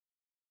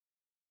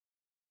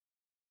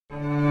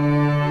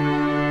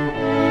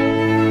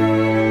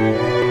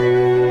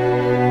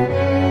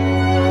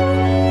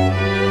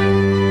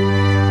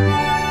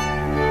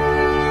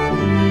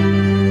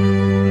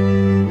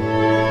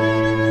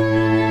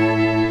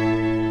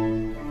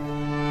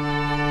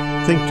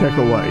hinkTech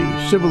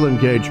Hawaii. Civil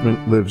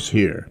engagement lives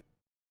here.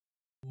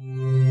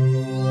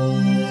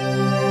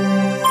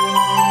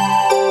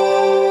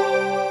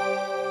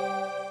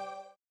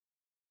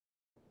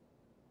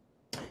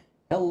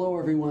 Hello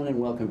everyone and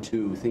welcome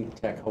to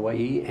hinkTech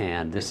Hawaii,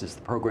 and this is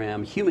the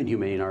program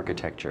Humane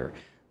Architecture.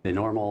 The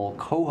normal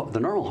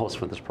host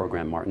for this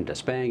program, Martin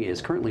Despang,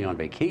 is currently on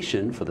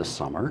vacation for the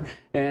summer,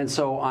 and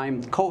so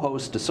I'm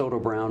co-host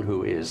Desoto Brown,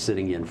 who is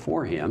sitting in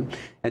for him.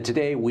 And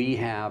today we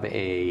have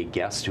a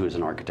guest who is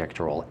an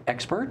architectural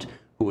expert,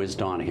 who is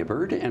Don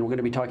Hibbard, and we're going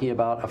to be talking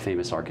about a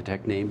famous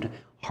architect named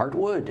Hart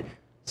Wood.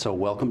 So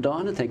welcome,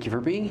 Don, and thank you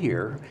for being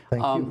here.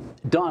 Thank you.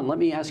 Don, let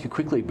me ask you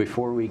quickly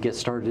before we get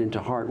started into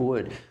Hart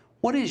Wood.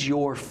 What is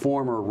your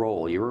former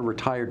role? You're a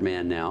retired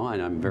man now,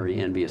 and I'm very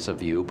envious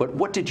of you, but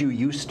what did you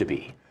used to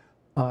be?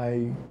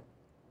 I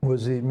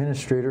was the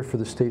administrator for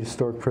the State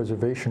Historic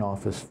Preservation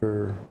Office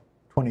for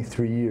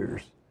 23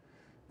 years.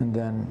 And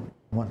then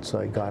once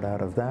I got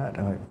out of that,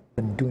 I've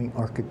been doing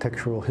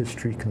architectural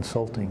history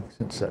consulting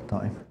since that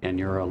time. And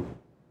you're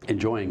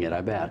enjoying it,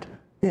 I bet.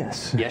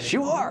 Yes. Yes,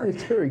 you are.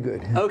 It's very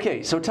good.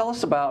 Okay, so tell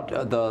us about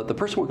the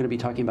person we're going to be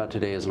talking about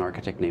today is an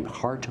architect named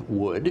Hart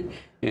Wood.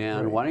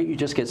 And why don't you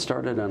just get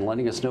started on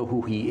letting us know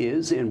who he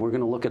is, and we're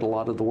going to look at a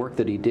lot of the work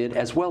that he did,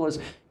 as well as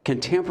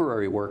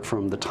contemporary work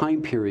from the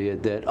time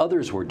period that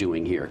others were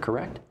doing here,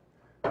 correct?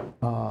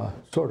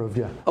 Sort of,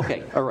 yeah.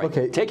 Okay, all right.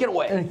 Okay. Take it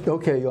away.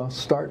 Okay, I'll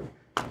start.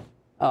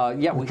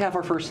 Yeah, we have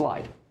our first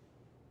slide.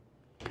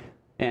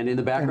 And in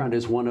the background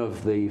is one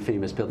of the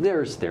famous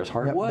buildings. There's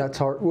Hart Wood. That's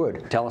Hart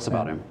Wood. Tell us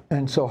about him.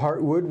 And so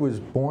Hart Wood was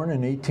born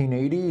in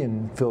 1880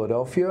 in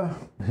Philadelphia.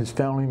 His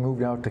family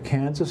moved out to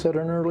Kansas at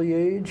an early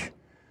age.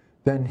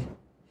 Then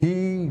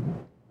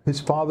his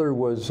father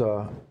was,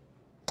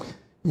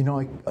 you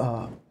know,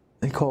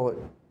 they call it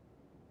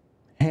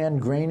hand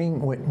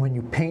graining when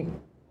you paint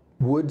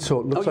wood so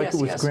it looks like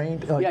it was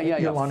grained.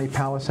 Iolani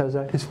Palace has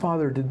that. His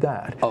father did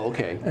that. Oh,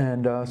 okay.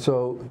 And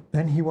so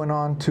then he went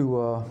on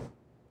to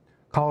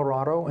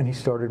Colorado, and he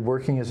started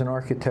working as an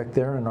architect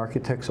there in an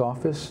architect's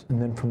office,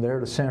 and then from there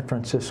to San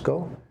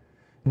Francisco.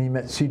 And he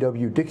met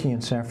C.W. Dickey in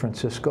San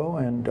Francisco,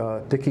 and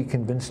Dickey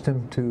convinced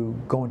him to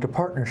go into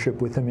partnership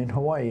with him in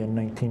Hawaii in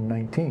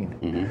 1919.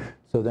 Mm-hmm.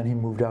 So then he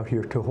moved out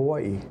here to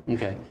Hawaii.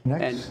 Okay.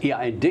 Next.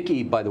 And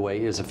Dickey, by the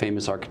way, is a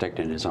famous architect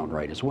in his own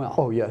right as well.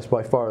 Oh yes,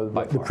 by far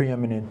the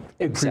preeminent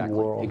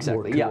pre-World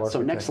War II Yeah. So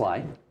architect. next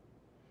slide.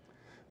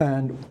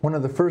 And one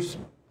of the first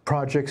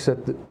projects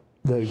that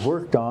they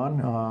worked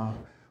on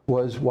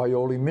was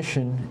Waioli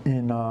Mission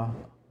in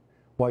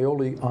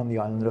Waioli on the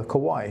island of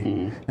Kauai.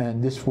 Mm-hmm.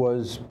 And this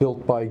was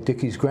built by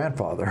Dickey's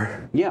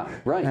grandfather. Yeah,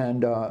 right.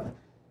 And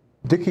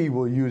Dickey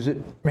will use it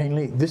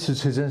mainly. This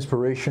is his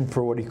inspiration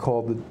for what he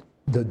called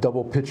the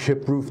double pitch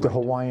hip roof, the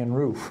Hawaiian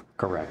roof.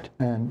 Correct.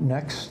 And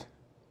next.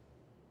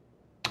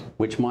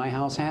 Which my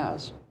house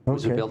has. It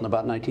was built in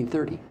about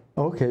 1930.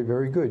 Okay,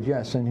 very good,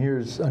 yes. And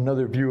here's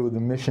another view of the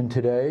mission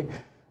today.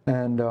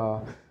 And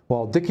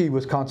while Dickey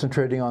was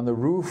concentrating on the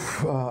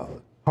roof,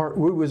 Hart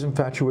Wood was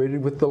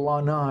infatuated with the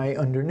lanai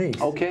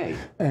underneath. Okay.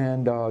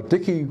 And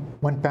Dickey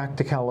went back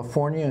to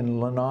California,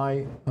 and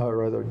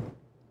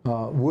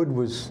Wood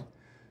was,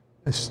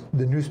 as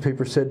the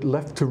newspaper said,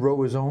 left to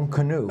row his own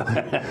canoe.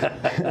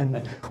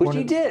 Which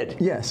he did.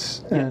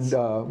 Yes. And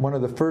one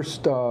of the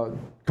first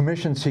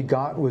commissions he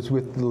got was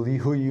with the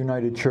Lihui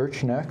United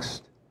Church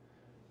next.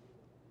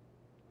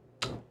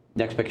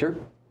 Next picture.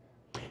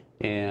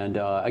 And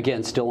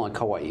again, still on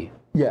Kauai.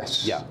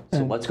 Yes. Yeah.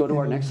 So let's go to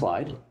our next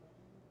slide.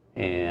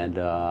 And,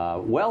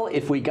 well,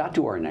 if we got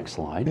to our next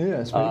slide.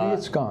 Yes, maybe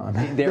it's gone.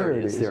 There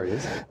it is. There it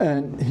is.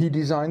 And he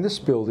designed this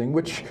building,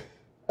 which,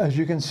 as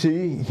you can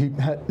see,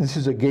 this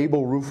is a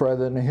gable roof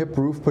rather than a hip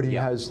roof, but he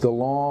has the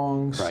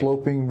long,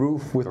 sloping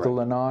roof with the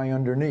lanai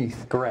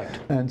underneath. Correct.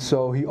 And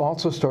so he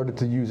also started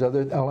to use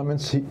other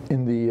elements.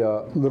 In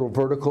the little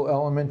vertical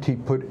element, he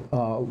put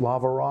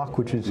lava rock,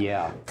 which is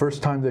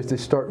first time that they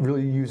start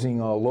really using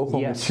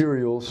local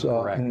materials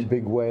in a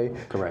big way.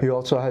 Correct. He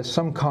also has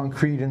some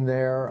concrete in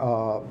there.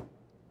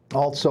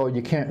 Also,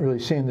 you can't really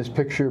see in this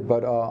picture,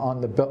 but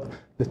on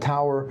the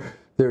tower,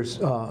 there's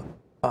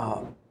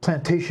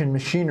plantation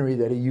machinery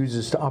that he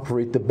uses to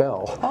operate the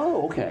bell.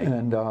 Oh, okay.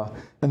 And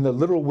the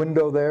little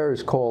window there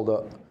is called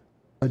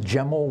a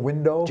Gemmel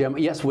window.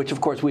 Yes, which of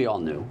course we all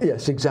knew.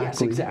 Yes, exactly.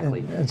 Yes,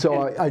 exactly. And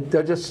so I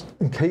just,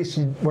 in case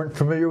you weren't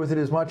familiar with it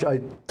as much, I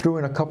threw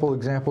in a couple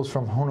examples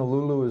from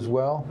Honolulu as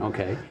well.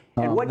 Okay.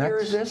 And what year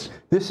is this?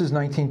 This is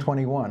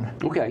 1921.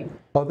 Okay.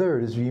 Oh, there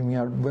it is. Zooming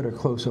out better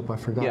close up. I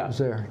forgot it was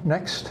there.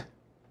 Next.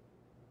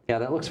 Yeah,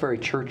 that looks very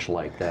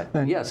church-like. That.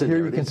 And yes.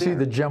 Here you can see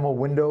the Gemmel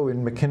window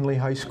in McKinley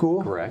High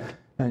School. Correct.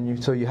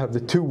 And so you have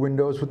the two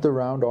windows with the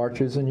round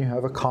arches, and you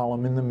have a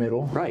column in the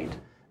middle. Right.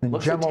 And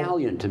looks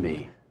Italian to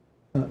me.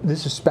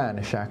 This is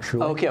Spanish,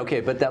 actually.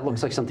 Okay, but that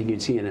looks like something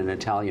you'd see in an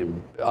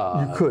Italian.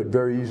 You could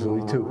very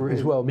easily too,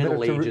 as well.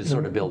 Middle Ages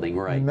sort of building,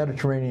 right? The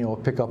Mediterranean will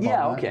pick up on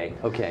that. Yeah,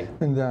 okay.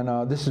 And then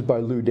this is by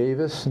Lou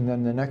Davis, and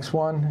then the next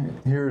one,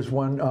 here's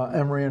one.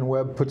 Emery and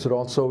Webb puts it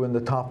also in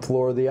the top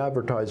floor of the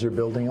Advertiser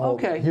building.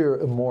 Okay. Here,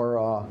 a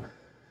more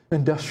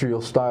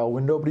industrial style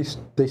window, but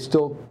they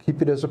still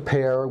keep it as a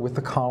pair with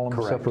the column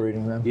Correct.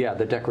 Separating them. Yeah,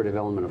 the decorative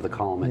element of the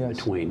column in Yes.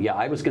 between. Yeah,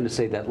 I was going to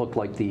say that looked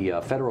like the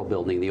Federal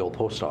Building, the old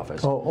post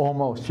office. Oh,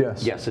 almost,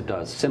 yes. Yes, it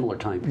does. Similar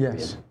time period.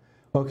 Yes.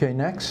 Okay,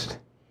 next.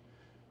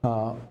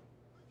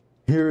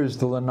 Here is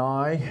the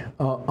lanai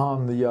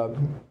on the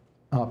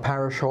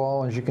parish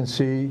hall. As you can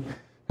see,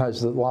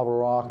 has the lava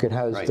rock. It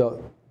has Right. the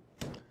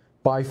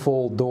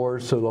bifold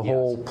doors, so the Yes.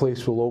 whole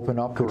place will open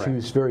up, which he Correct.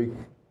 was very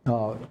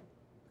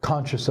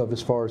conscious of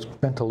as far as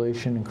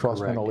ventilation and cross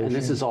Correct. ventilation. And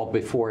this is all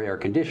before air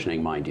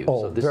conditioning, mind you.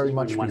 Oh, so this very is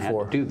much when one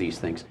before. had to do these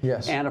things.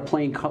 Yes. And a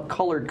plain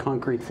colored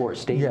concrete floor,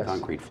 stained Yes.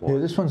 concrete floor. Yeah,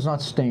 this one's not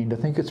stained. I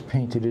think it's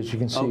painted. As you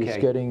can see, it's Okay.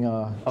 getting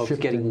Oh, it's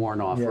chipped getting and- worn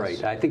off, yes.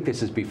 right. I think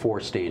this is before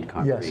stained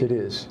concrete. Yes, it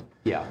is.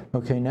 Yeah.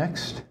 Okay,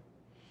 next.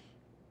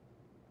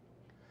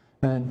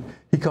 And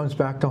he comes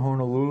back to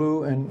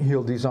Honolulu, and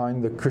he'll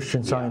design the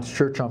Christian Science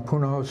Church on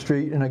Punahou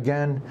Street. And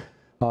again,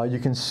 you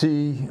can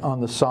see on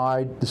the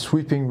side the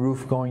sweeping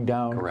roof going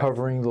down, Correct.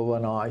 covering the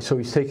lanai. So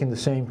he's taking the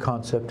same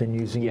concept and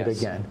using it Yes.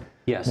 again.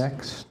 Yes.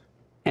 Next.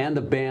 And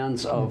the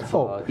bands of,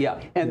 yeah,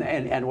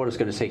 and what I was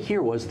going to say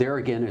here was there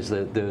again is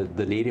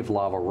the native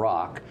lava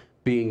rock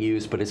being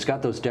used, but it's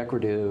got those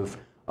decorative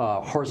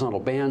horizontal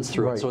bands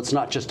through it, Right. so it's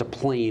not just a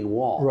plain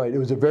wall. Right, it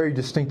was a very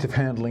distinctive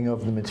handling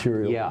of the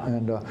material. Yeah.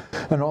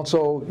 And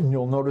also,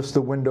 you'll notice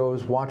the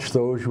windows, watch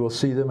those, you will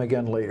see them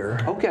again later.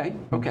 Okay,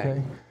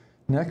 okay.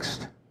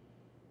 Next.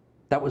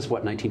 That was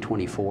what,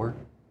 1924?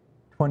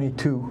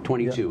 22.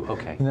 22, Yeah.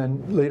 okay. And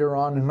then later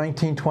on in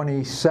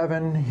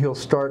 1927, he'll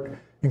start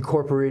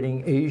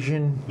incorporating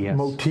Asian Yes.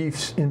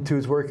 motifs into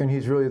his work, and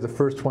he's really the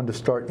first one to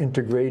start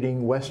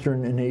integrating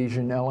Western and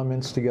Asian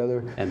elements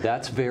together. And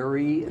that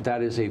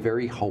is a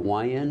very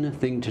Hawaiian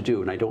thing to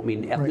do. And I don't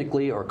mean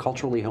ethnically or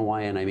culturally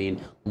Hawaiian, I mean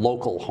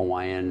local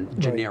Hawaiian,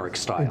 generic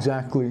style.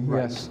 Exactly,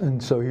 Right. yes.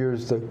 And so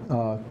here's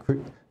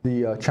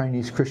the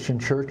Chinese Christian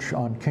church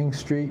on King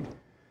Street.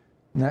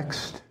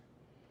 Next.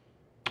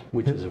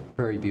 Which is a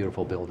very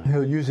beautiful building.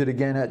 He'll use it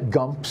again at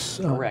Gumps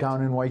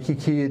down in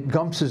Waikiki.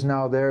 Gumps is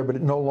now there, but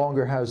it no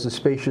longer has the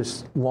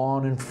spacious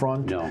lawn in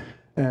front. No.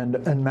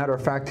 And matter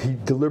of fact, he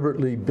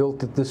deliberately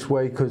built it this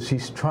way because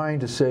he's trying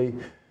to say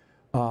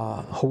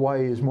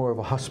Hawaii is more of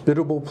a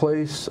hospitable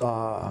place,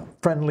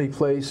 friendly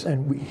place,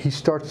 and he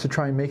starts to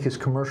try and make his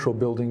commercial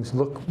buildings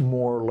look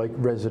more like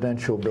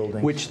residential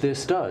buildings. Which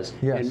this does.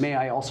 Yes. And may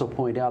I also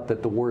point out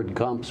that the word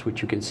Gumps,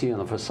 which you can see on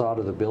the facade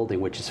of the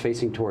building, which is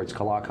facing towards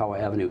Kalakaua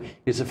Avenue,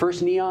 is the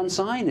first neon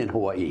sign in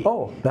Hawaii.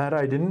 Oh, that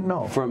I didn't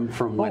know. From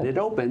when it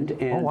opened.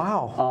 And,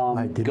 wow.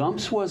 I didn't.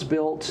 Gumps was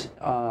built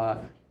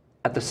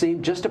at the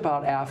same, just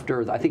about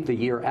after, I think the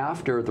year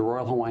after the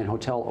Royal Hawaiian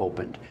Hotel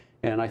opened.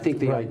 And I think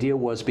the idea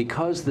was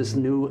because this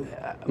new,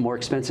 more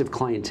expensive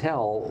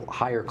clientele,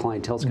 higher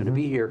clientele is going to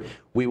be here,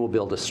 we will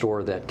build a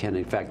store that can,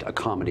 in fact,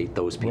 accommodate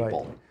those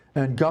people.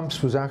 Right. And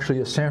Gumps was actually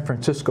a San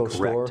Francisco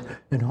store,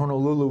 and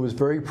Honolulu was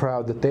very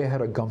proud that they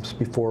had a Gumps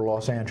before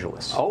Los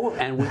Angeles. Oh,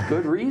 and with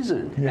good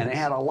reason. Yes. And it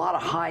had a lot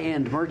of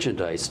high-end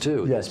merchandise,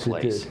 too, Yes, this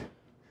place. it did.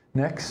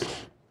 Next.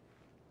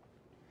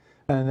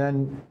 And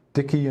then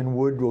Dickey and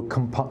Wood will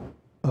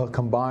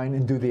combine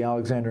and do the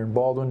Alexander and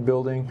Baldwin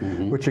building,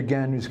 which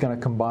again is going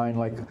to combine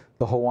like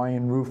the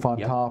Hawaiian roof on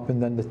top,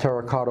 and then the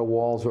terracotta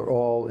walls are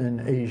all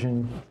in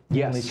Asian,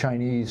 mainly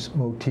Chinese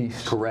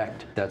motifs.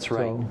 Correct. That's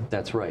right.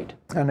 That's right.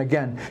 And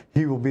again,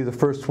 he will be the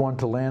first one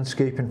to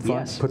landscape in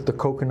front, put the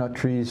coconut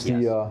trees.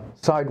 The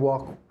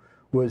sidewalk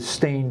was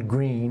stained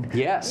green.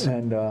 Yes.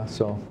 And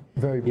so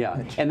very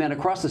much. And then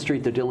across the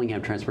street, the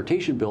Dillingham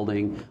Transportation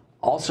Building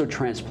also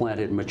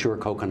transplanted mature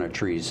coconut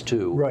trees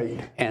too. Right.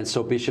 And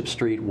so Bishop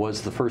Street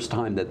was the first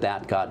time that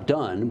that got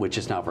done, which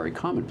is now very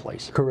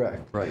commonplace.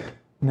 Correct. Right.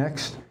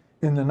 Next,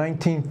 in the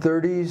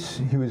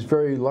 1930s, he was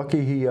very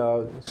lucky. He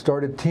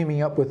started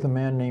teaming up with a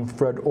man named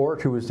Fred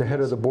Ort, who was the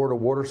head of the Board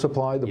of Water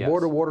Supply. The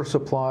Board of Water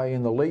Supply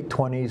in the late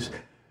 20s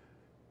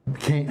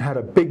had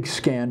a big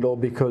scandal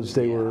because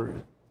they were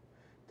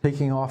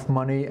taking off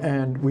money,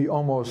 and we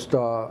almost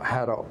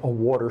had a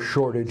water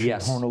shortage in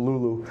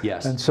Honolulu.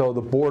 Yes. And so the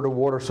Board of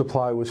Water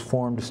Supply was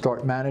formed to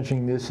start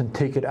managing this and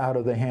take it out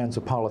of the hands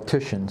of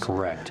politicians.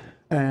 Correct.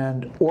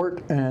 And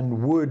Ort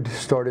and Wood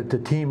started to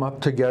team up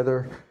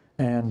together,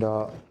 and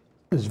it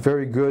was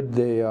very good.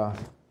 They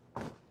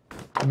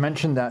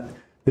mentioned that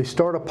they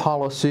start a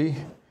policy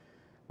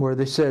where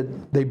they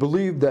said they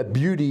believe that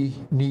beauty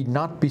need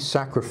not be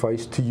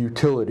sacrificed to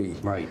utility.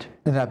 Right.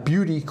 And that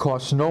beauty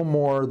costs no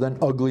more than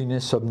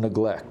ugliness of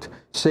neglect,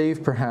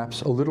 save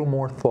perhaps a little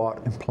more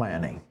thought and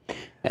planning.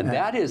 And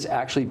that is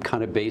actually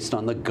kind of based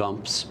on the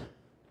Gumps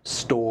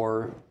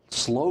store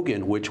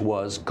slogan, which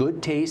was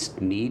good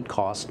taste need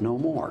cost no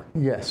more.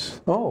 Yes.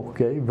 Oh,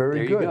 okay.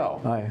 Very good.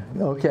 There you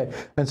go. Okay.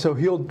 And so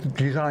he'll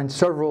design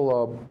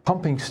several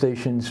pumping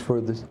stations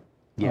for the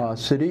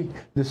city.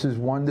 This is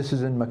one. This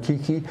is in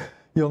Makiki.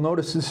 You'll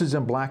notice this is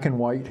in black and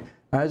white,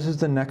 as is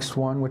the next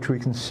one, which we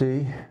can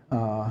see,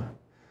 the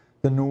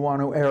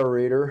Nuuanu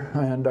aerator.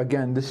 And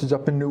again, this is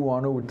up in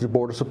Nuuanu, which the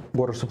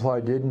Water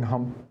Supply did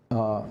and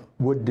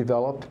Wood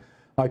developed.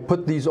 I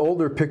put these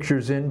older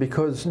pictures in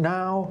because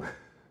now,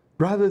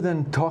 rather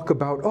than talk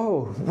about,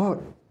 oh, what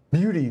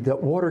beauty,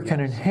 that water can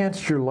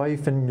enhance your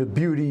life and the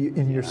beauty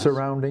in your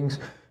surroundings,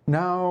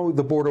 now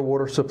the Board of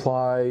Water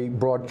Supply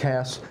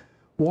broadcasts,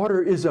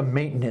 water is a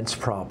maintenance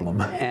problem.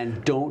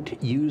 And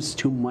don't use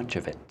too much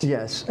of it.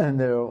 Yes, and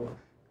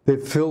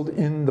they've filled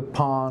in the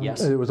pond.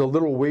 Yes. There was a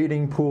little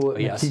wading pool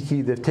at Yes.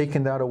 Nakiki. They've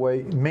taken that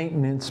away.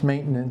 Maintenance,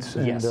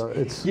 and Yes.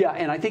 It's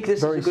and I think this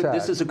very is a good,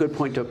 this sad. is a good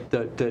point.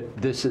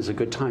 This is a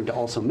good time to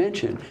also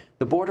mention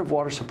the Board of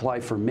Water Supply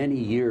for many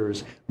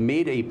years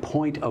made a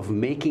point of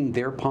making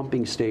their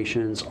pumping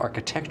stations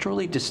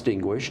architecturally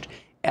distinguished,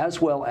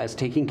 as well as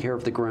taking care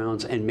of the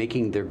grounds and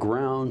making their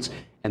grounds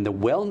and the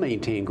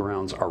well-maintained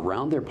grounds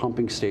around their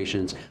pumping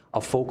stations a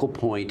focal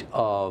point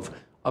of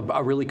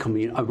a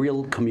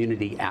real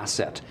community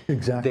asset.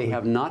 Exactly. They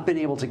have not been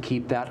able to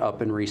keep that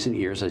up in recent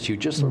years, as you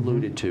just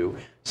alluded to.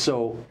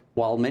 So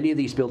while many of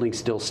these buildings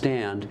still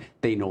stand,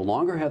 they no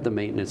longer have the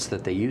maintenance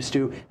that they used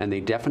to, and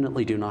they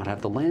definitely do not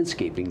have the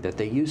landscaping that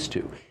they used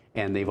to.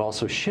 And they've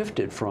also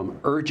shifted from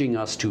urging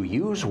us to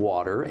use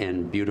water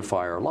and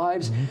beautify our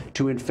lives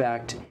to, in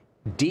fact,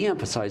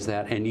 de-emphasize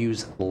that and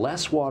use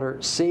less water,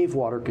 save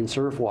water,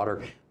 conserve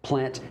water,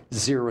 plant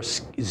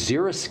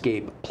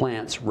xeriscape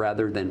plants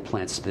rather than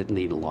plants that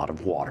need a lot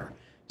of water.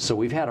 So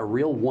we've had a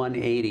real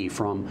 180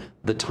 from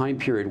the time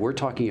period we're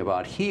talking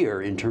about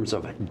here in terms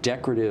of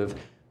decorative,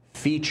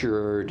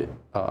 featured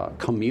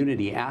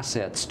community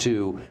assets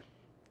to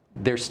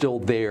they're still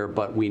there,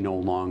 but we no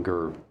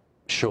longer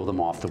show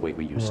them off the way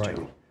we used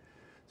to.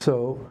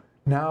 So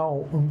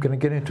now I'm going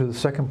to get into the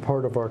second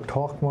part of our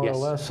talk, more or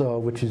less,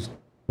 which is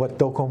what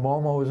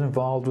Docomomo is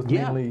involved with,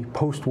 mainly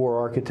post-war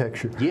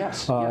architecture.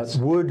 Yes.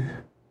 Wood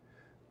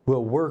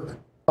will work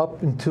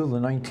up until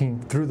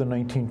through the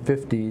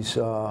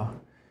 1950s.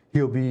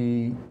 He'll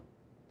be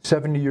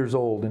 70 years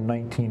old in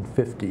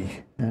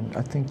 1950, and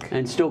I think.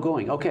 And still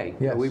going. Okay.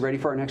 Yes. Are we ready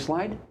for our next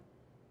slide?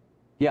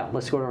 Yeah.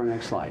 Let's go to our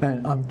next slide.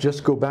 And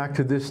just go back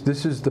to this.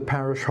 This is the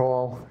parish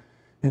hall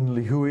in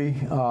Lihue.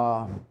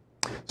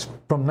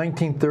 From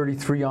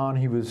 1933 on,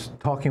 he was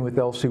talking with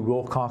Elsie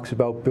Wilcox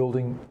about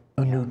building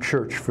a new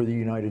church for the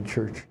United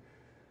Church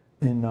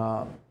in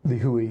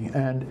Lihue.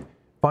 And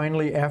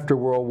finally, after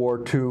World War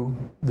II,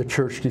 the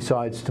church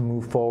decides to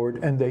move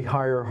forward, and they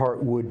hire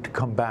Hart Wood to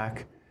come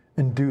back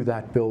and do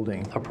that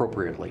building.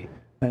 Appropriately.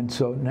 And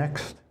so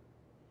next.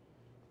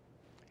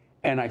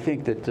 And I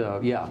think that,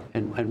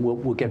 and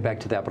we'll get back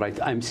to that,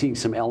 but I'm seeing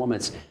some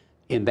elements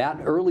in that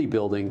early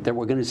building that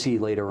we're going to see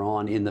later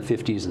on in the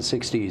 50s and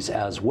 60s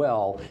as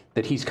well,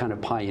 that he's kind of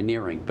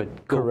pioneering.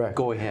 But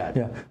go ahead.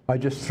 Yeah, I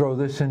just throw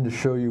this in to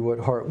show you what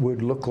Hart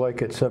Wood looked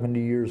like at 70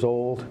 years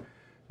old.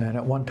 And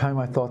at one time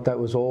I thought that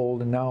was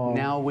old, and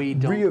now we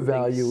don't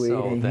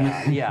reevaluating.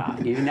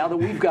 Think so. Now that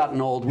we've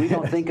gotten old, we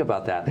don't think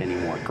about that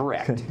anymore.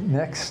 Correct. Okay,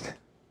 next.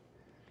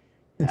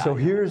 And so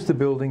here's the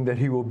building that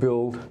he will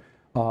build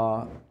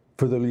for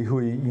the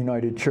Lihue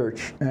United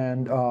Church.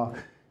 And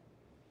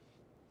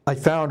I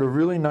found a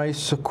really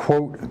nice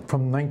quote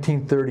from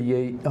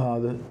 1938.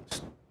 The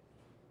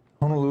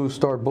Honolulu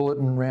Star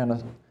Bulletin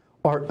ran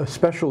a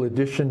special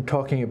edition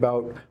talking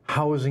about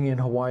housing in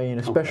Hawaii,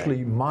 and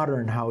especially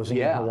modern housing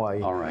in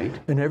Hawaii. All right.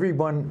 And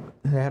everyone,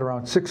 they had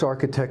around 6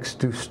 architects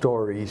do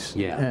stories.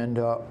 Yeah. And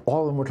all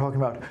of them were talking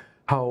about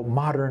how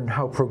modern,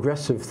 how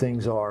progressive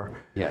things are.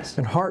 Yes.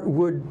 And Hart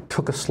Wood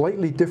took a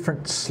slightly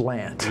different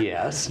slant.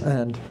 Yes.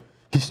 And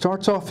he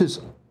starts off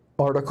his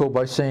article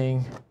by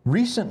saying,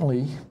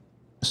 recently,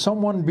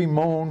 someone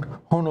bemoaned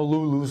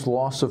Honolulu's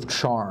loss of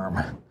charm.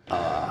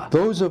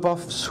 Those of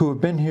us who have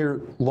been here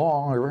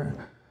longer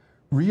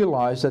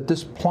realize that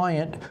this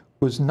plaint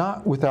was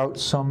not without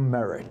some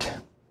merit.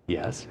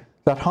 Yes.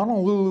 That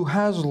Honolulu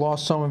has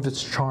lost some of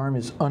its charm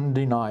is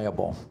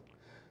undeniable.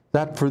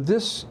 That for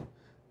this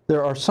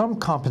there are some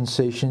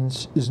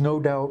compensations is no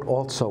doubt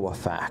also a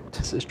fact.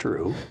 This is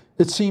true.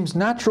 It seems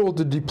natural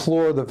to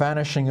deplore the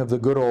vanishing of the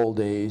good old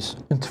days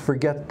and to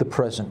forget the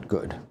present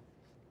good.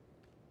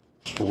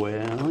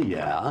 Well,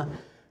 yeah.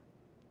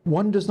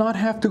 One does not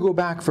have to go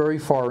back very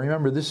far.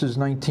 Remember, this is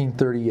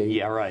 1938.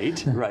 Yeah,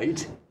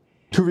 right.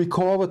 To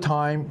recall a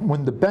time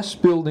when the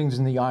best buildings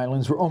in the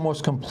islands were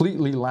almost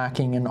completely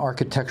lacking in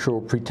architectural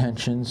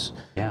pretensions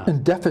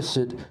and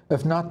deficit,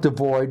 if not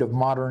devoid of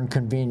modern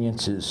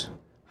conveniences.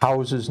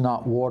 Houses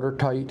not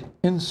watertight,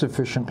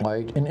 insufficient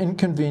light, and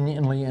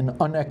inconveniently and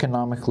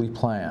uneconomically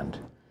planned.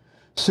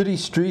 City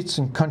streets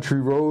and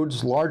country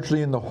roads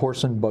largely in the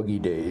horse and buggy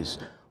days.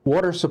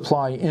 Water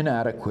supply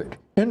inadequate,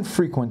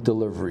 infrequent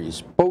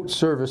deliveries, boat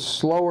service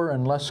slower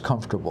and less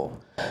comfortable.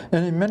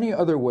 And in many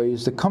other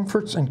ways, the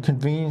comforts and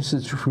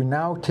conveniences which we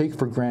now take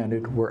for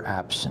granted were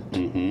absent.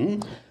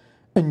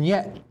 And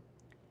yet,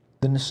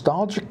 the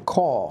nostalgic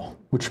call,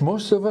 which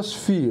most of us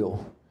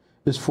feel,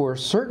 is for a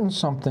certain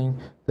something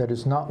that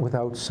is not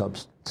without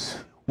substance.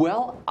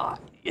 Well,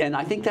 and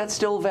I think that's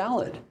still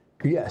valid.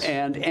 Yes.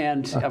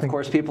 And of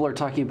course, people are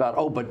talking about,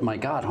 oh, but my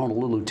God,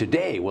 Honolulu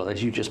today. Well,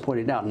 as you just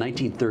pointed out, in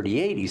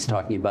 1938, he's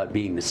talking about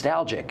being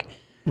nostalgic.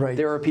 Right.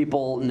 There are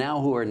people now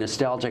who are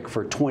nostalgic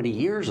for 20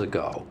 years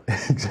ago.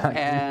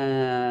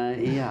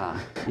 Exactly. Yeah.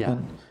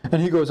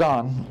 And he goes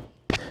on,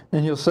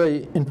 and he'll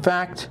say, in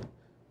fact,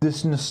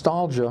 this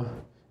nostalgia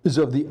is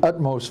of the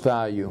utmost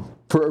value,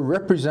 for it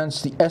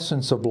represents the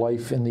essence of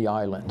life in the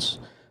islands,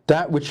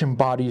 that which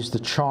embodies the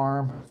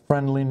charm,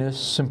 friendliness,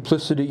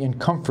 simplicity, and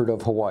comfort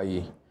of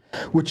Hawaii,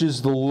 which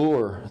is the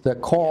lure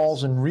that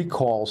calls and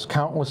recalls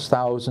countless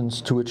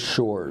thousands to its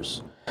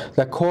shores,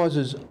 that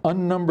causes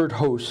unnumbered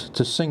hosts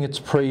to sing its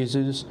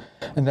praises,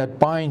 and that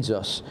binds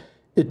us,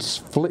 its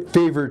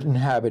favored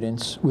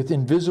inhabitants, with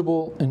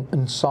invisible and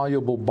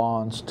insoluble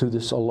bonds to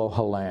this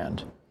aloha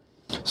land.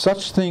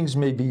 Such things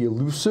may be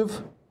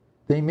elusive,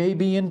 they may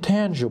be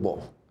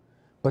intangible,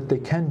 but they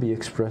can be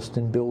expressed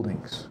in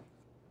buildings.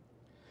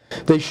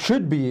 They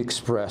should be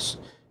expressed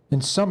in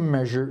some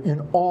measure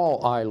in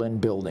all island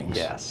buildings.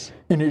 Yes.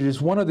 And it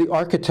is one of the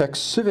architect's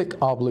civic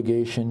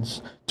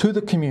obligations to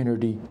the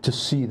community to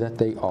see that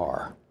they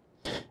are.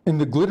 In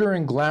the glitter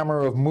and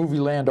glamour of movie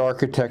land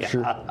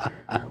architecture,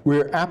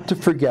 we are apt to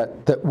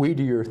forget that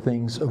weightier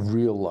things of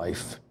real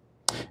life.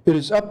 It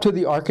is up to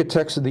the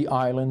architects of the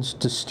islands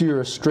to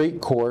steer a straight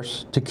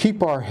course, to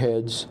keep our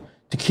heads,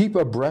 to keep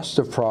abreast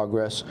of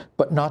progress,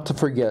 but not to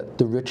forget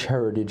the rich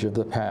heritage of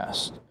the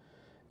past.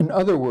 In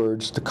other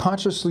words, to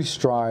consciously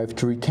strive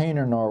to retain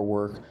in our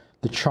work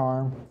the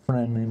charm,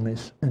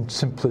 friendliness, and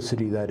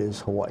simplicity that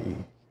is Hawaii.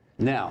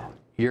 Now,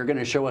 you're going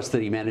to show us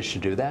that he managed to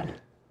do that?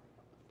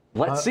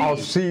 Let's see.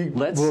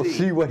 We'll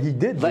see what he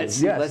did. Let's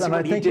see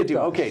what he did do.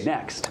 Okay,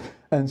 next.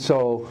 And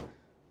so,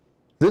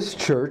 this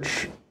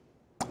church,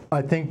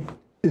 I think,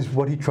 is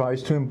what he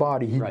tries to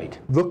embody. He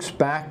looks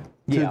back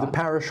to the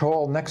parish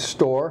hall next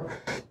door.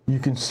 You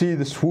can see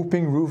the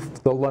swooping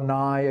roof, the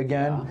lanai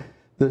again,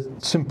 the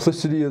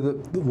simplicity of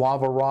the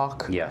lava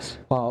rock. Yes.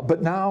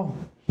 But now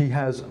he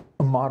has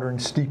a modern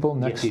steeple.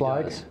 Next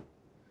slide. Does.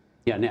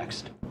 Yeah,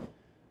 next.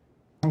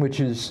 Which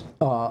is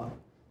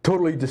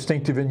totally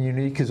distinctive and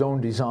unique, his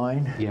own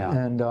design. Yeah.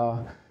 And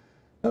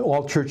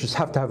all churches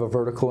have to have a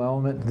vertical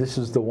element. This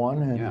is the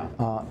one.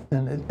 And,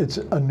 and it's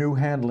a new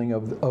handling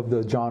of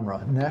the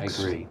genre. Next.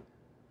 I agree.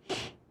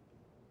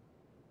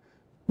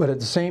 But at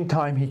the same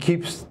time, he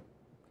keeps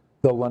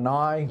the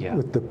lanai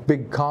with the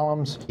big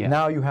columns. Yeah.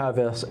 Now you have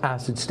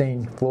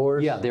acid-stained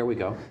floors. Yeah, there we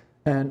go.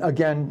 And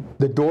again,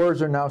 the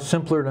doors are now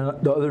simpler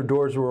than the other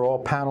doors were all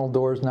panel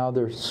doors. Now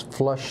they're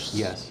flush,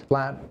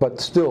 flat, but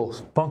still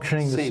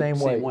functioning the same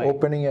way,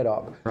 opening it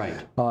up. Right.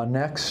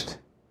 Next,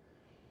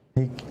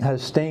 he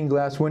has stained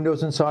glass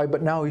windows inside,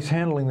 but now he's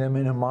handling them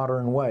in a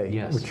modern way,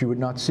 which you would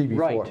not see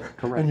before. Right,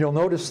 correct. And you'll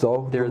notice,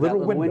 though, the little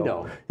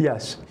window.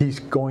 Yes, he's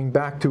going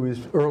back to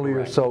his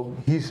earlier, so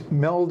he's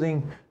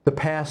melding the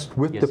past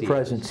with the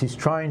present. He's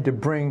trying to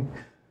bring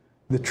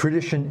the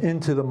tradition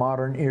into the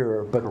modern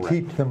era, but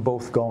keep them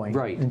both going.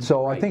 Right. And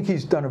so I think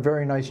he's done a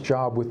very nice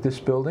job with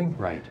this building.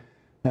 Right.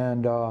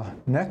 And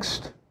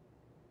next.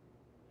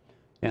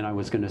 And I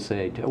was going to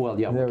say, well,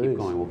 yeah, we'll keep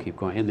going, we'll keep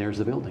going. And there's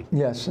the building.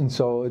 Yes, and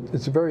so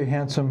it's a very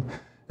handsome,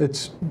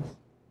 it's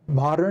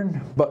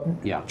modern, but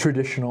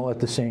traditional at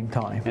the same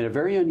time. And a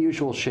very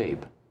unusual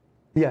shape.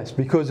 Yes,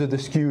 because of the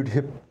skewed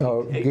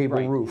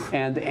gable roof.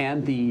 And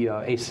the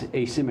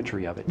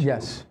asymmetry of it.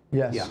 Yes,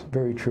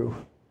 very true.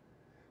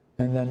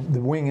 And then the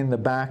wing in the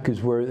back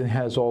is where it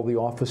has all the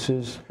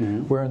offices,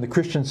 where in the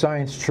Christian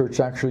Science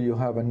Church, actually, you'll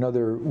have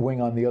another wing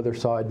on the other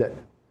side that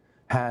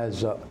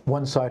has,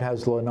 one side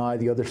has the lanai,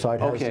 the other side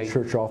has the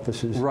church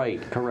offices.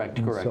 Right, correct.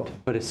 So,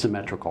 but it's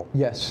symmetrical.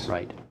 Yes.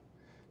 Right.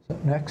 So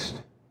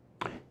next.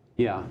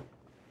 Yeah.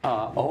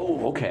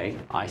 Okay.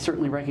 I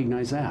certainly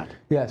recognize that.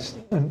 Yes,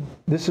 and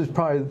this is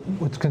probably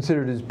what's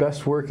considered his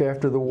best work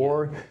after the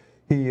war.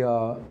 He,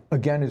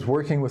 again, is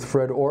working with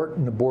Fred Ort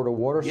and the Board of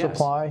Water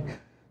Supply.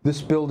 This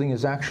building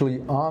is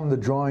actually on the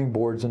drawing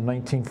boards in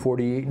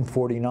 1948 and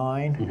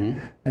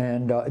 49,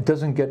 and it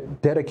doesn't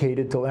get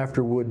dedicated till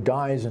after Wood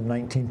dies in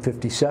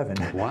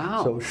 1957.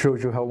 Wow. So it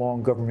shows you how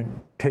long government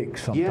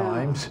takes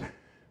sometimes.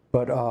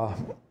 But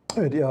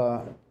it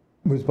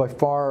was by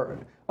far,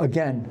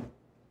 again,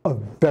 a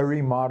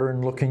very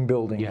modern-looking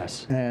building.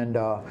 Yes. And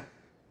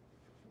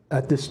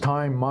at this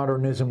time,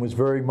 modernism was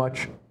very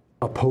much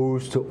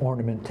opposed to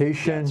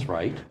ornamentation. That's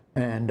right.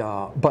 And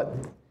but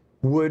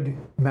Wood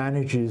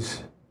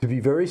manages to be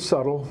very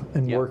subtle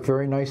and work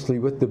very nicely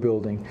with the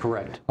building.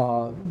 Correct.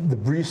 The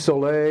Brise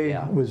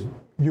Soleil was,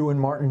 you and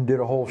Martin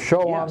did a whole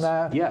show on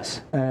that.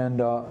 Yes.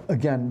 And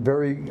again,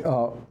 very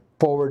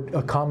forward,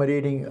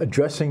 accommodating,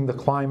 addressing the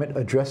climate,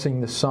 addressing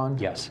the sun.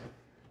 Yes.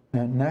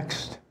 And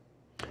next.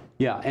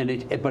 Yeah,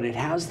 and but it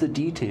has the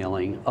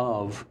detailing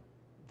of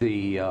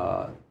the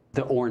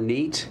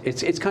ornate.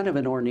 It's kind of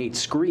an ornate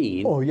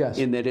screen. Oh yes.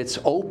 In that it's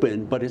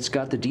open, but it's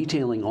got the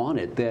detailing on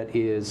it that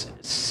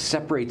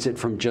separates it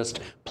from just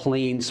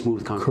plain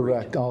smooth concrete.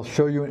 Correct. I'll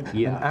show you. And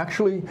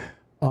actually,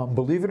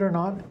 believe it or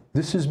not,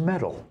 this is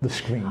metal. The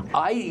screen.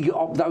 I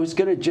was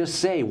going to just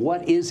say,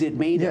 what is it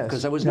made of?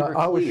 Because I was never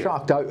clear. I was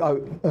shocked. I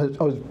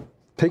was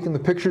taking the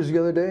pictures the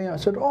other day, and I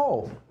said,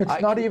 "Oh,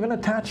 it's not even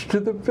attached to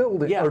the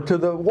building or to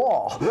the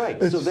wall.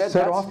 Right. It's So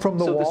set off from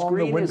the wall. So the screen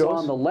and the windows is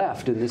on the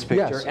left in this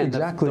picture, yes, and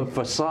exactly. the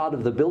facade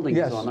of the building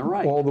is on the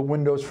right. All the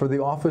windows for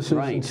the offices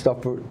and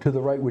stuff are to the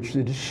right, which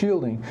it is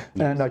shielding.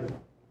 Yes. And I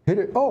hit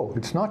it. Oh,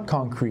 it's not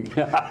concrete.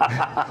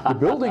 The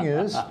building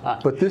is,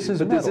 but this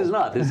is metal. This is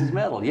not. This is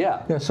metal.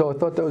 Yeah. Yeah. So I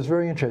thought that was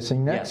very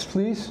interesting. Next,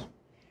 please.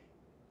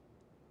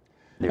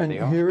 There they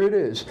are. Here it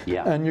is.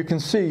 Yeah. And you can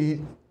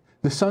see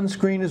the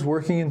sunscreen is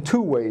working in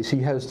two ways. He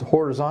has the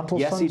horizontal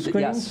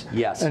sunscreen,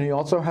 yes. And he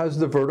also has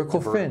the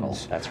vertical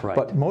fins. That's right.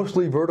 But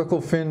mostly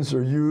vertical fins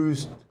are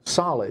used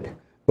solid,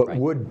 but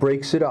wood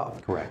breaks it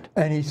up. Correct.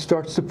 And he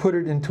starts to put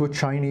it into a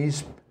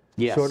Chinese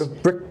sort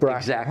of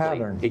bric-a-brac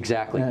pattern.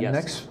 Exactly. And yes.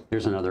 Next,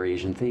 there's another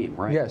Asian theme,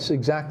 right? Yes,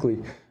 exactly.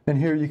 And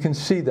here you can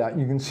see that.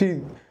 You can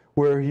see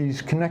where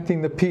he's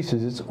connecting the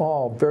pieces. It's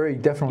all very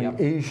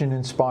definitely Asian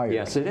inspired.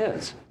 Yes, it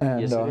is.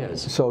 And, yes, it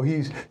is. So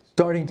he's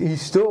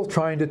still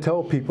trying to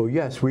tell people,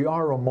 yes, we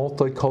are a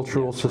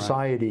multicultural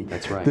society. Right.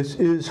 That's right. This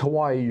is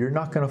Hawaii. You're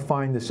not going to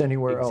find this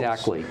anywhere else.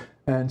 Exactly.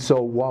 And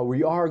so while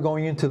we are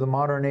going into the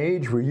modern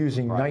age, we're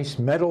using nice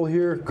metal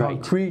here,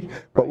 concrete,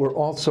 but we're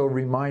also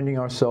reminding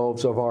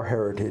ourselves of our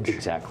heritage.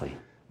 Exactly.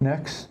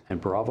 Next. And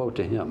bravo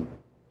to him.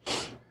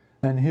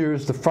 And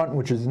here's the front,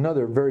 which is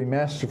another very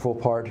masterful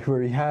part,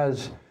 where he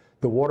has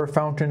the water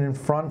fountain in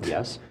front.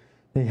 Yes.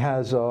 He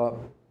has the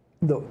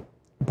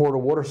Board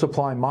of Water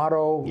Supply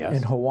motto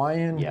in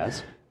Hawaiian.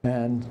 Yes.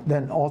 And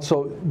then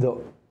also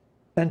the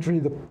entry,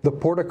 the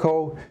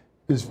portico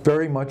is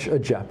very much a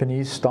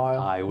Japanese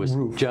style I was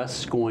roof.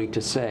 just going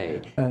to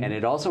say. And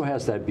it also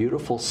has that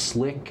beautiful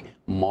slick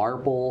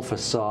marble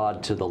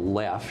facade to the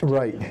left,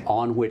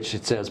 on which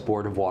it says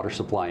Board of Water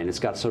Supply, and it's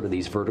got sort of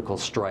these vertical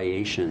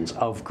striations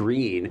of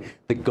green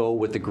that go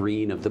with the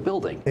green of the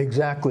building.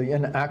 Exactly,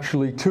 and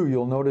actually too,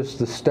 you'll notice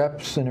the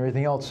steps and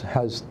everything else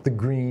has the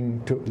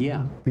green to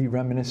be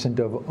reminiscent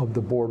of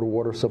the Board of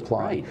Water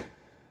Supply. Right.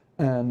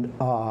 And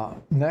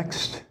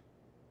next.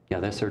 Yeah,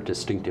 that's their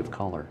distinctive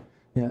color.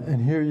 Yeah,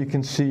 and here you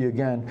can see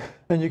again,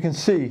 and you can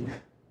see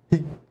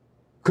he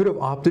could have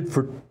opted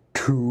for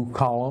 2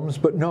 columns,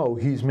 but no,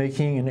 he's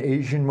making an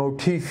Asian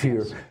motif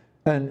here. Yes.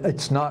 And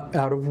it's not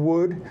out of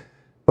wood,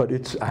 but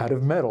it's out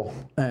of metal.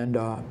 And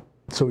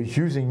so he's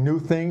using new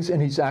things,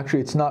 and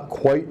it's not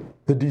quite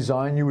the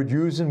design you would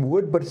use in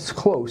wood, but it's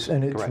close,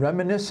 and it's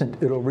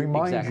reminiscent. It'll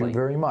remind you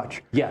very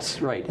much.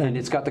 Yes, right. And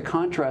it's got the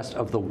contrast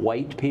of the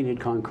white painted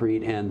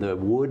concrete and the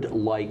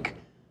wood-like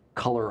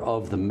color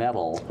of the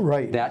metal.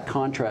 Right. That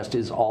contrast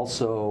is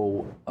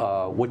also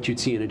what you'd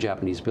see in a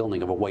Japanese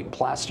building, of a white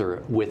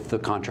plaster with the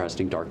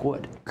contrasting dark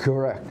wood.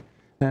 Correct.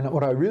 And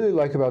what I really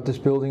like about this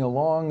building,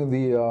 along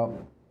the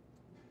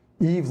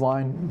eave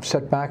line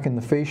set back in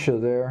the fascia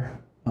there,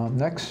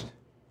 next.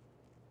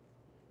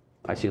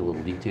 I see a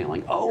little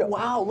detailing. Oh,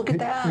 wow, look at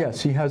that.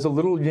 Yes, he has a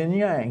little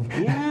yin-yang.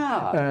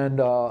 Yeah. And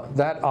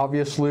that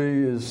obviously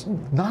is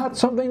not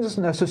something that's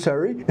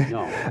necessary.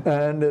 No.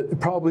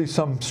 And probably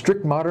some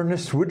strict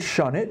modernists would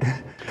shun it.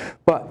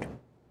 But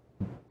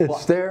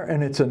it's there,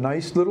 and it's a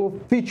nice little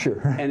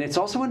feature. And it's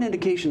also an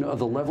indication of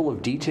the level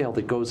of detail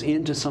that goes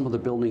into some of the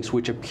buildings,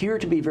 which appear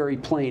to be very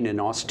plain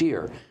and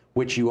austere,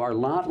 which you are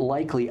not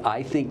likely,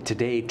 I think,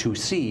 today to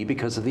see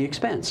because of the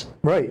expense.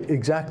 Right,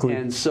 exactly.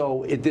 And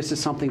so this is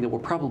something that we're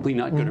probably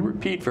not going to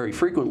repeat very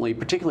frequently,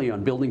 particularly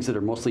on buildings that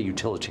are mostly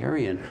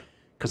utilitarian,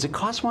 because it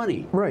costs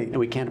money. Right. And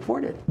we can't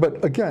afford it.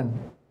 But again,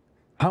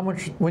 how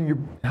much, when you're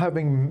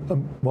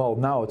having, well,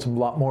 now it's a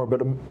lot more,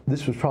 but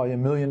this was probably $1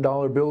 million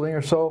building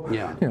or so.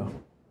 Yeah. You know,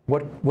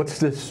 what's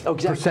this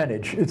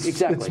percentage?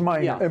 It's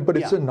minor, but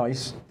it's a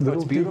nice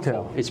little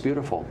detail. It's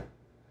beautiful.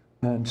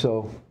 And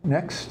so,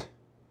 next.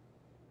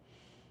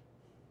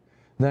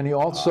 Then he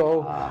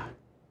also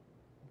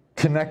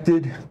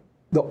connected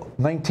the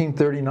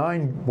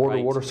 1939 Board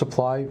of Water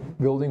Supply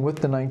building with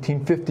the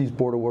 1950s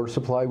Board of Water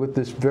Supply with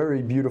this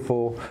very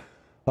beautiful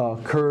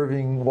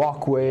curving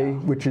walkway,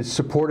 which is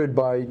supported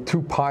by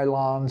 2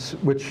 pylons,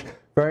 which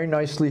very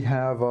nicely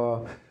have,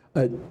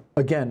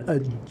 again, a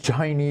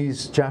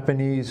Japanese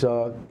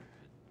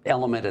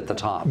element at the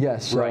top.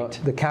 Yes, right.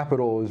 The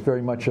Capitol is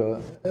very much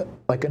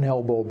like an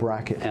elbow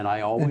bracket. And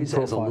I always,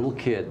 as a little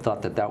kid,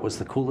 thought that that was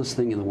the coolest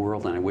thing in the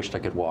world, and I wished I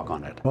could walk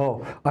on it.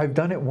 Oh, I've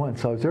done it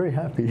once. I was very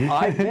happy.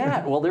 I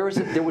bet. Well, there was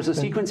a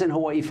sequence in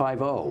Hawaii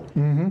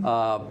Five-0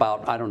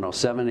 about, I don't know,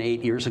 7,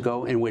 8 years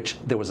ago, in which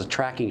there was a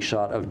tracking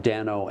shot of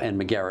Dano and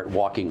McGarrett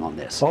walking on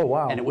this. Oh,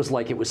 wow. And it was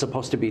like it was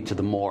supposed to be to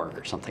the morgue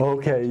or something.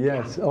 Okay,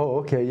 yes. Yeah. Oh,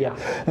 okay, yeah.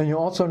 And you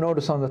also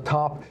notice on the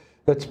top,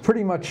 that's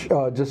pretty much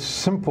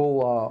just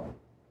simple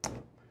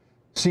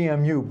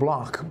CMU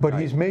block, but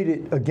he's made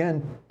it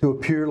again to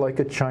appear like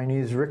a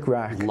Chinese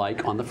rickrack,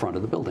 like on the front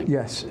of the building.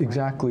 Yes,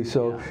 exactly.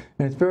 So,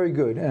 and it's very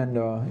good. And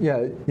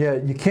yeah,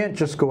 you can't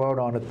just go out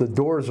on it. The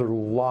doors are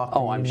locked.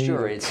 Oh, I'm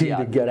sure it's key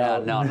to get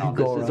out. No,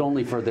 this is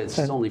only for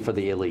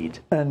the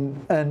elite.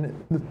 And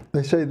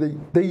they say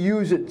they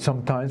use it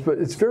sometimes, but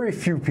it's very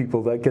few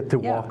people that get to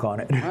walk on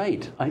it.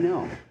 Right, I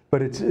know.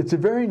 But it's a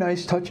very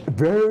nice touch,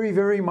 very,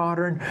 very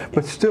modern,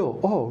 but still,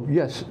 oh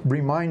yes,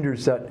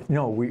 reminders that, you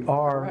know, we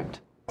are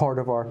Correct. part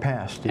of our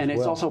past. And as it's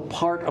well. also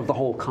part of the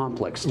whole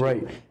complex, too.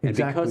 Right, And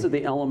exactly. because of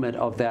the element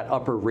of that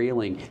upper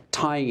railing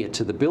tying it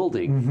to the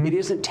building, it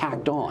isn't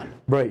tacked on.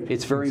 Right.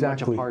 It's very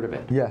exactly. much a part of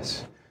it.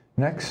 Yes.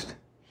 Next.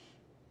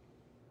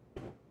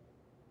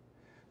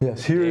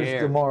 Yes,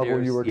 here's the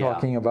marble you were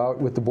talking about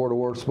with the Board of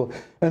Water Supply.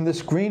 And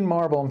this green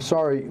marble, I'm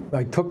sorry,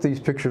 I took these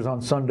pictures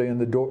on Sunday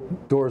and the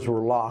doors were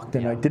locked,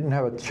 and I didn't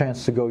have a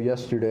chance to go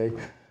yesterday.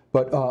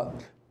 But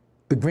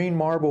the green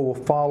marble will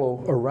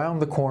follow around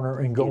the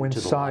corner and go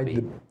inside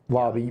the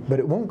lobby, but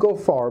it won't go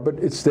far, but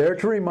it's there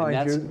to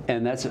remind you.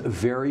 And that's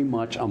very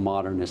much a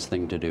modernist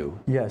thing to do.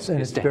 Yes,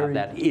 and is it's to have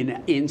that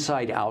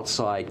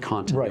inside-outside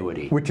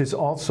continuity. Right, which is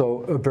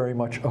also very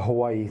much a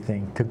Hawaii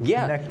thing, to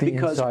connect the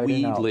because inside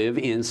we and out. live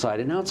inside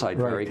and outside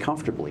very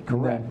comfortably.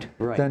 Correct.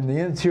 Then the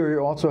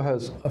interior also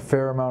has a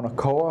fair amount of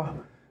koa,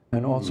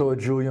 and also a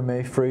Julia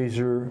May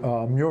Fraser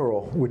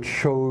mural, which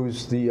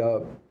shows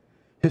the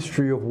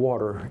history of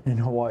water in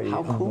Hawaii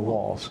on the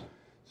walls.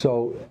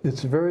 So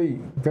it's a very,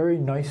 very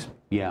nice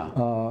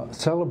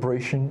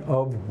celebration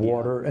of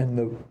water and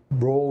the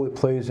role it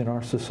plays in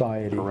our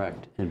society.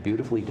 Correct, and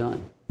beautifully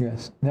done.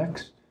 Yes,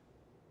 next.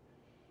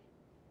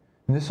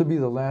 And this will be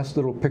the last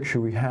little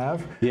picture we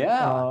have.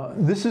 Yeah.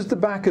 This is the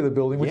back of the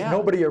building, which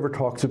nobody ever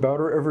talks about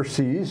or ever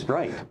sees.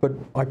 Right. But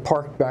I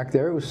parked back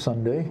there, it was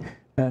Sunday,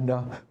 and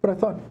but I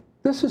thought,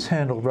 this is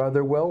handled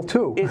rather well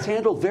too. It's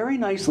handled very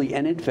nicely,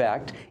 and in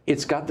fact,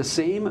 it's got the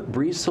same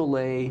brise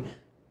soleil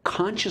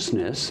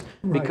consciousness,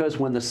 because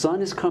when the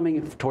sun is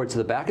coming towards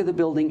the back of the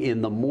building in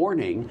the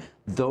morning,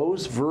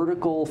 those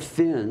vertical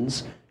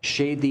fins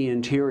shade the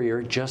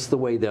interior just the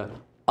way the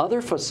other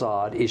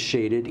facade is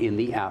shaded in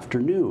the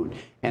afternoon.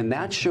 And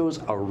that shows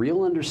a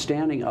real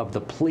understanding of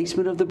the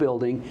placement of the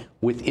building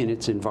within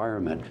its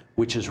environment,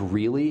 which is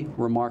really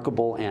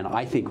remarkable and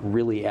I think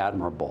really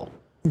admirable.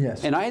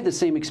 Yes. And I had the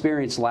same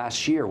experience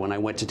last year when I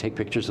went to take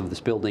pictures of this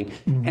building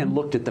and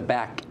looked at the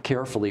back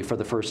carefully for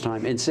the first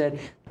time and said,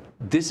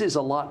 this is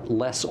a lot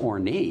less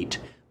ornate,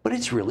 but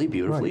it's really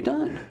beautifully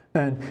done.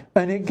 And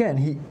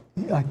again,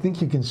 I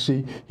think you can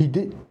see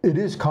it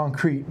is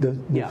concrete, the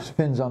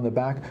fins on the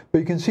back, but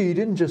you can see he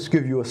didn't just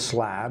give you a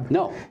slab.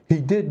 No. He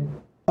did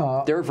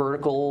there are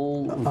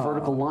vertical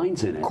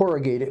lines in it.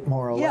 Corrugate it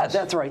more or less. Yeah,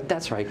 that's right.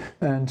 That's right.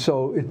 And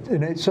so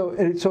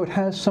it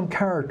has some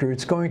character.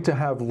 It's going to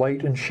have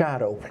light and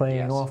shadow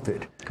playing off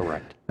it.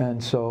 Correct.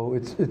 And so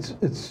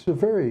it's a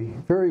very,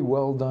 very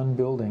well done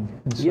building.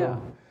 And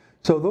so,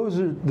 so those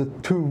are the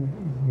two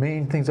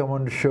main things I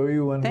wanted to show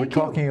you when we're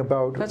talking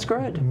about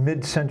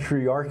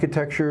mid-century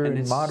architecture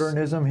and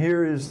modernism.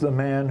 Here is the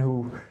man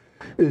who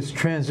is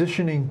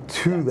transitioning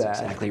to that.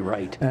 That's exactly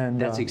right.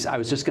 And I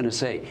was just going to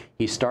say,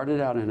 he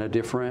started out in a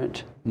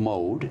different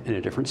mode, in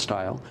a different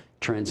style,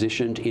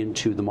 transitioned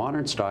into the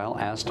modern style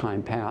as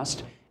time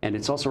passed, and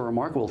it's also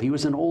remarkable, he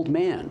was an old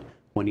man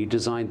when he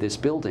designed this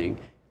building,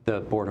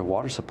 the Board of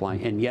Water Supply,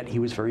 and yet he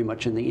was very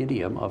much in the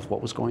idiom of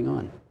what was going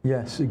on.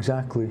 Yes,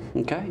 exactly.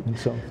 Okay. And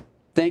so,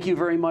 thank you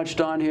very much,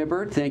 Don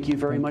Hibbard. Thank you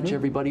very much,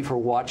 everybody, for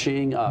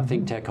watching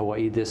hinkTech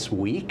Hawaii this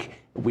week.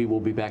 We will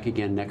be back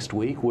again next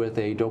week with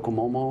a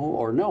Docomomo,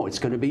 or no, it's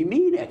going to be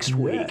me next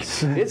week.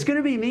 Yes. It's going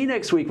to be me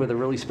next week with a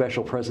really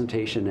special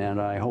presentation, and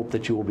I hope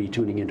that you will be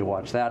tuning in to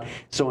watch that.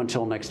 So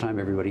until next time,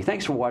 everybody,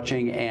 thanks for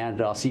watching,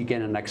 and I'll see you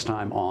again next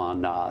time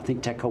on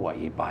hinkTech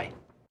Hawaii. Bye.